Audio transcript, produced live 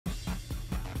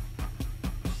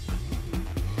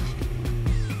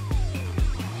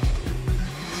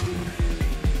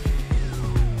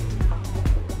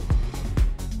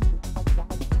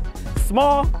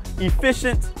Small,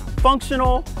 efficient,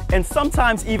 functional, and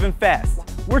sometimes even fast.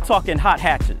 We're talking hot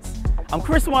hatches. I'm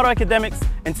Chris from AutoAcademics,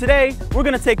 and today we're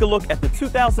going to take a look at the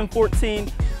 2014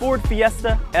 Ford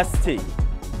Fiesta ST.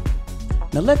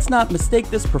 Now let's not mistake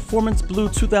this performance blue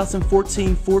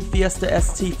 2014 Ford Fiesta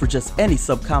ST for just any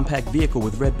subcompact vehicle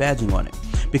with red badging on it,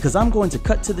 because I'm going to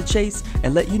cut to the chase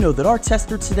and let you know that our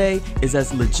tester today is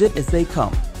as legit as they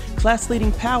come.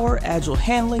 Class-leading power, agile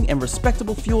handling, and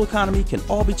respectable fuel economy can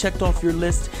all be checked off your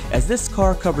list, as this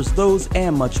car covers those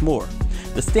and much more.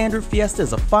 The standard Fiesta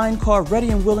is a fine car ready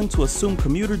and willing to assume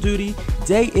commuter duty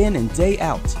day in and day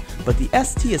out, but the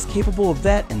ST is capable of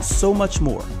that and so much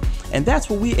more. And that's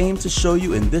what we aim to show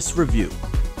you in this review.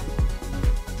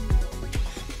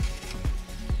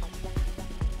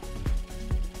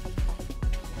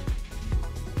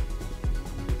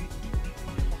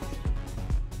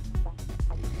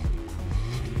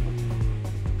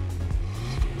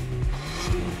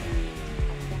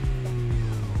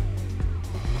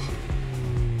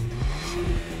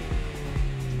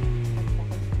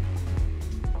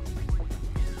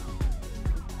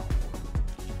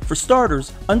 For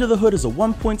starters, under the hood is a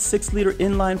 1.6-liter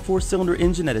inline 4-cylinder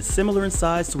engine that is similar in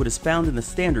size to what is found in the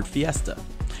standard Fiesta.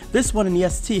 This one in the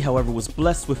ST, however, was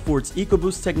blessed with Ford's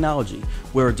EcoBoost technology,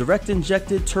 where a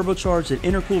direct-injected, turbocharged, and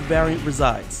intercooled variant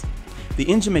resides. The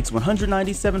engine makes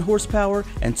 197 horsepower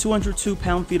and 202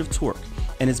 pound-feet of torque,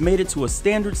 and is mated to a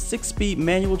standard 6-speed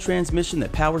manual transmission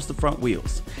that powers the front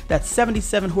wheels. That's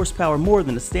 77 horsepower more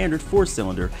than the standard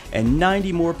 4-cylinder and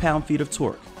 90 more pound-feet of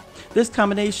torque. This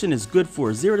combination is good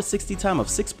for a 0 to 60 time of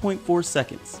 6.4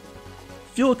 seconds.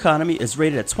 Fuel economy is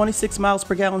rated at 26 miles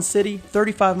per gallon city,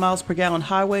 35 miles per gallon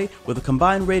highway, with a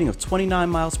combined rating of 29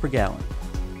 miles per gallon.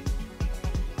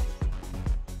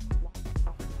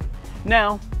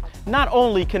 Now, not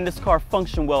only can this car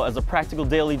function well as a practical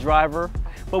daily driver,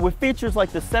 but with features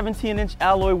like the 17-inch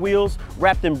alloy wheels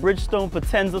wrapped in Bridgestone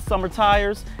Potenza summer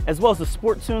tires, as well as the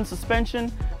sport-tuned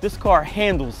suspension, this car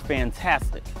handles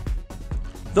fantastic.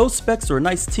 Those specs are a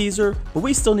nice teaser, but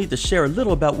we still need to share a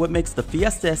little about what makes the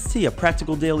Fiesta ST a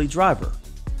practical daily driver.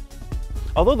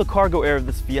 Although the cargo area of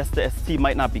this Fiesta ST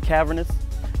might not be cavernous,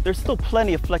 there's still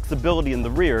plenty of flexibility in the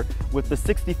rear with the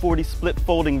 60/40 split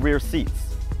folding rear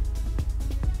seats.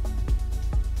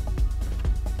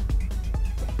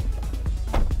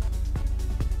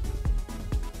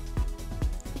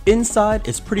 Inside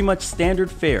is pretty much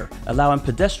standard fare, allowing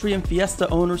pedestrian Fiesta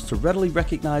owners to readily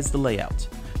recognize the layout.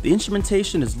 The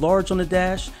instrumentation is large on the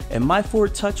dash, and My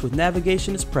Ford Touch with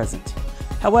navigation is present.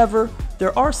 However,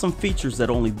 there are some features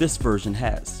that only this version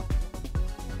has.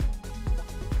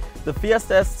 The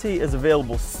Fiesta ST is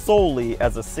available solely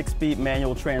as a 6-speed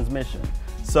manual transmission.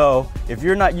 So, if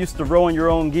you're not used to rowing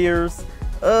your own gears,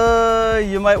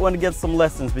 you might want to get some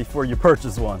lessons before you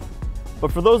purchase one.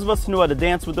 But for those of us who know how to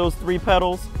dance with those 3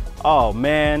 pedals, oh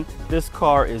man, this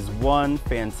car is one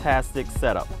fantastic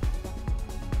setup.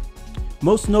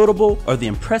 Most notable are the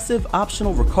impressive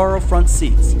optional Recaro front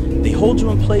seats. They hold you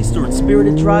in place during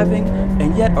spirited driving,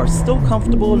 and yet are still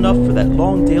comfortable enough for that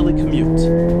long daily commute.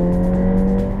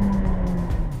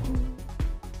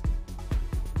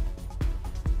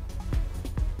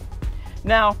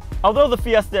 Now, although the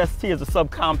Fiesta ST is a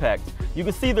subcompact, you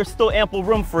can see there's still ample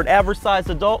room for an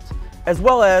average-sized adult, as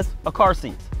well as a car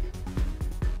seat.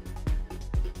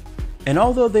 And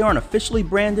although they aren't officially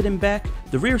branded in back,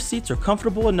 the rear seats are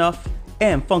comfortable enough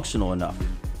and functional enough.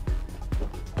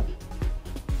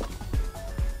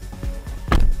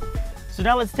 So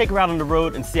now let's take her out on the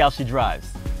road and see how she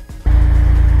drives.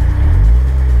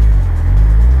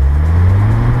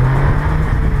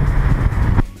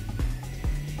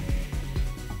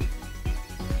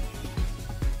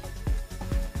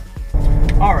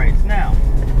 Alright, now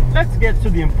let's get to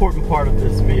the important part of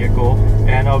this vehicle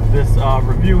and of this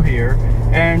review here,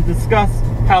 and discuss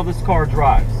how this car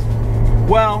drives.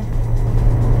 Well,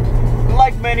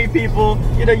 like many people,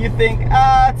 you think,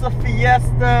 it's a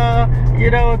Fiesta,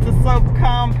 it's a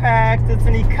subcompact, it's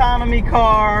an economy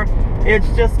car, it's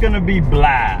just gonna be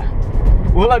blah.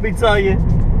 Well, let me tell you,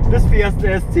 this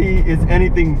Fiesta ST is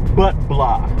anything but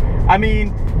blah. I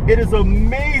mean, it is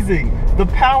amazing the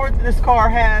power that this car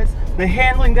has, the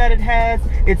handling that it has.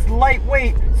 It's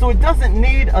lightweight, so it doesn't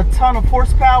need a ton of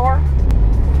horsepower.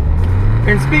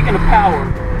 And speaking of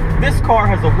power, this car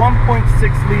has a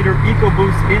 1.6-liter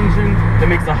EcoBoost engine that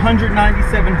makes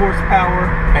 197 horsepower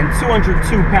and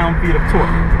 202 pound-feet of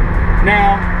torque.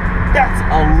 Now, that's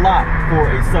a lot for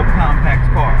a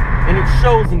subcompact car, and it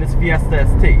shows in this Fiesta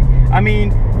ST. I mean,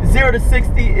 0 to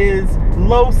 60 is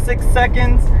low 6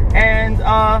 seconds, and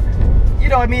you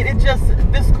know, I mean,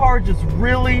 this car just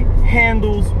really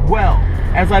handles well.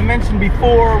 As I mentioned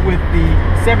before, with the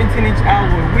 17-inch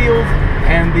alloy wheels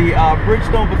and the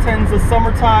Bridgestone Potenza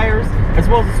summer tires, as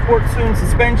well as the sport tuned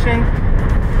suspension,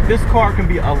 this car can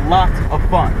be a lot of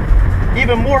fun.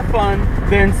 Even more fun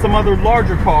than some other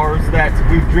larger cars that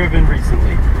we've driven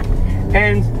recently.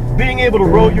 And being able to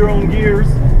roll your own gears,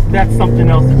 that's something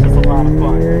else that's just a lot of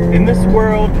fun. In this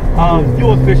world of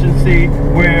fuel efficiency,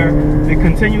 where the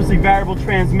continuously variable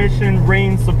transmission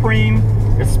reigns supreme,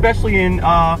 especially in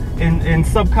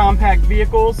subcompact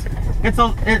vehicles,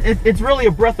 it's really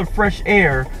a breath of fresh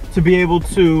air to be able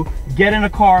to get in a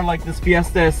car like this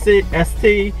Fiesta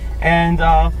ST and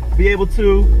be able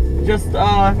to just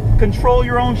control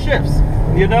your own shifts.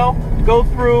 You know, go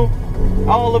through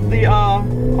all of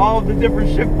the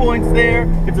different shift points there.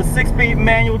 It's a 6-speed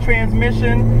manual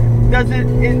transmission.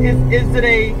 Is it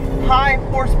a high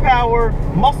horsepower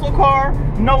muscle car?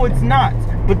 No, it's not.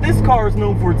 But this car is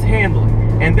known for its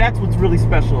handling, and that's what's really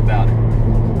special about it.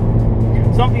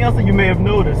 Something else that you may have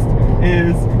noticed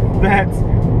is that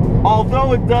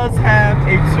although it does have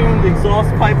a tuned exhaust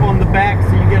pipe on the back,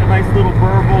 so you get a nice little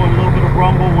burble and a little bit of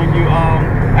rumble when you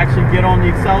actually get on the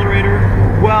accelerator,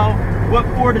 well, what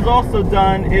Ford has also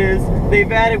done is they've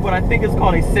added what I think is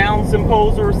called a sound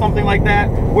symposer or something like that,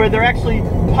 where they're actually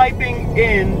piping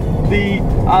in the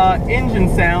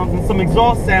engine sounds and some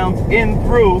exhaust sounds in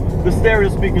through the stereo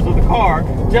speakers of the car,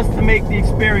 just to make the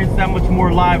experience that much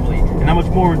more lively and that much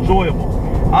more enjoyable.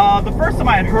 The first time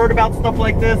I had heard about stuff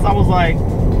like this, I was like,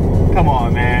 come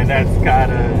on, man, that's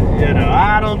kind of, you know,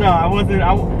 I don't know.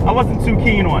 I wasn't too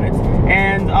keen on it.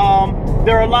 And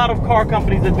there are a lot of car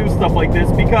companies that do stuff like this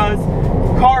because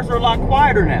cars are a lot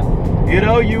quieter now. You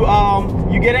know,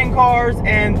 you get in cars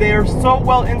and they're so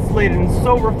well insulated and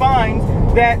so refined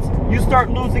that you start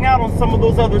losing out on some of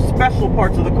those other special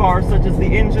parts of the car, such as the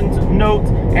engine note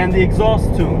and the exhaust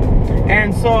tune.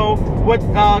 And so what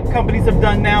companies have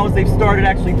done now is they've started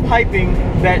actually piping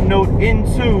that note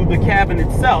into the cabin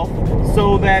itself,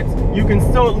 so that you can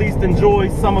still at least enjoy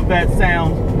some of that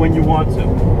sound when you want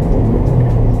to.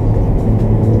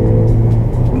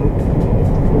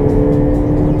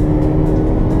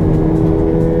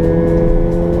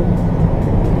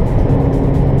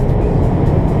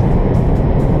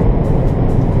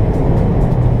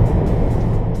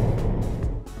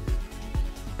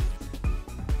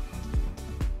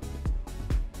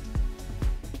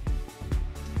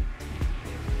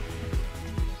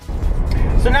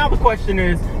 So now the question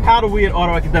is, how do we at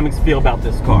AutoAcademics feel about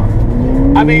this car?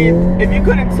 I mean, if you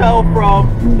couldn't tell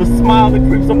from the smile that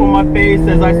creeps up on my face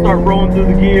as I start rolling through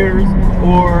the gears,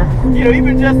 or, you know,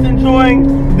 even just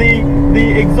enjoying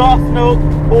the exhaust note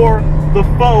or the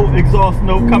faux exhaust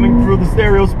note coming through the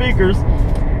stereo speakers,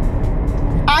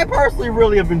 I personally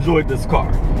really have enjoyed this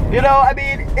car. You know, I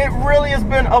mean, it really has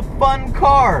been a fun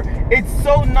car. It's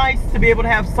so nice to be able to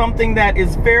have something that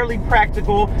is fairly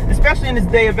practical, especially in this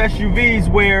day of SUVs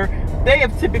where they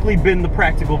have typically been the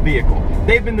practical vehicle.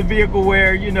 They've been the vehicle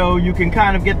where, you know, you can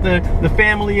kind of get the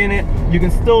family in it. You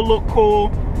can still look cool.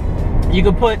 You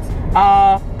can put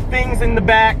things in the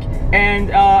back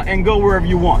and go wherever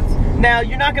you want. Now,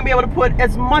 you're not gonna be able to put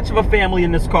as much of a family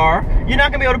in this car. You're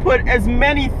not gonna be able to put as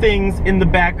many things in the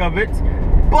back of it,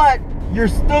 but you're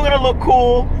still gonna look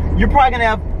cool. You're probably gonna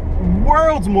have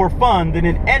worlds more fun than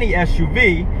in any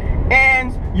SUV,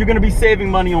 and you're gonna be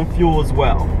saving money on fuel as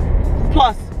well.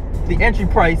 Plus, the entry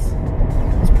price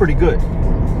is pretty good.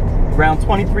 Around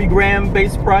 23 grand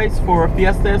base price for a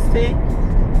Fiesta ST.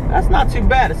 That's not too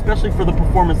bad, especially for the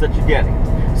performance that you're getting.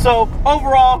 So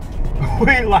overall,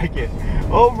 we like it.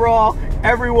 Overall,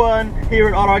 everyone here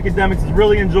at AutoAcademics has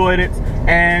really enjoyed it,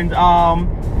 and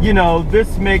you know,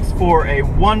 this makes for a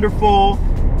wonderful,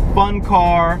 fun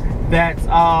car that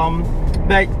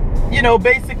you know,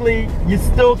 basically you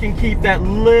still can keep that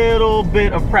little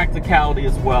bit of practicality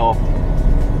as well.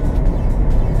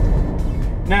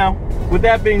 Now, with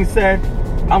that being said,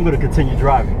 I'm going to continue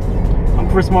driving. I'm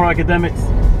Chris from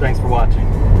AutoAcademics. Thanks for watching.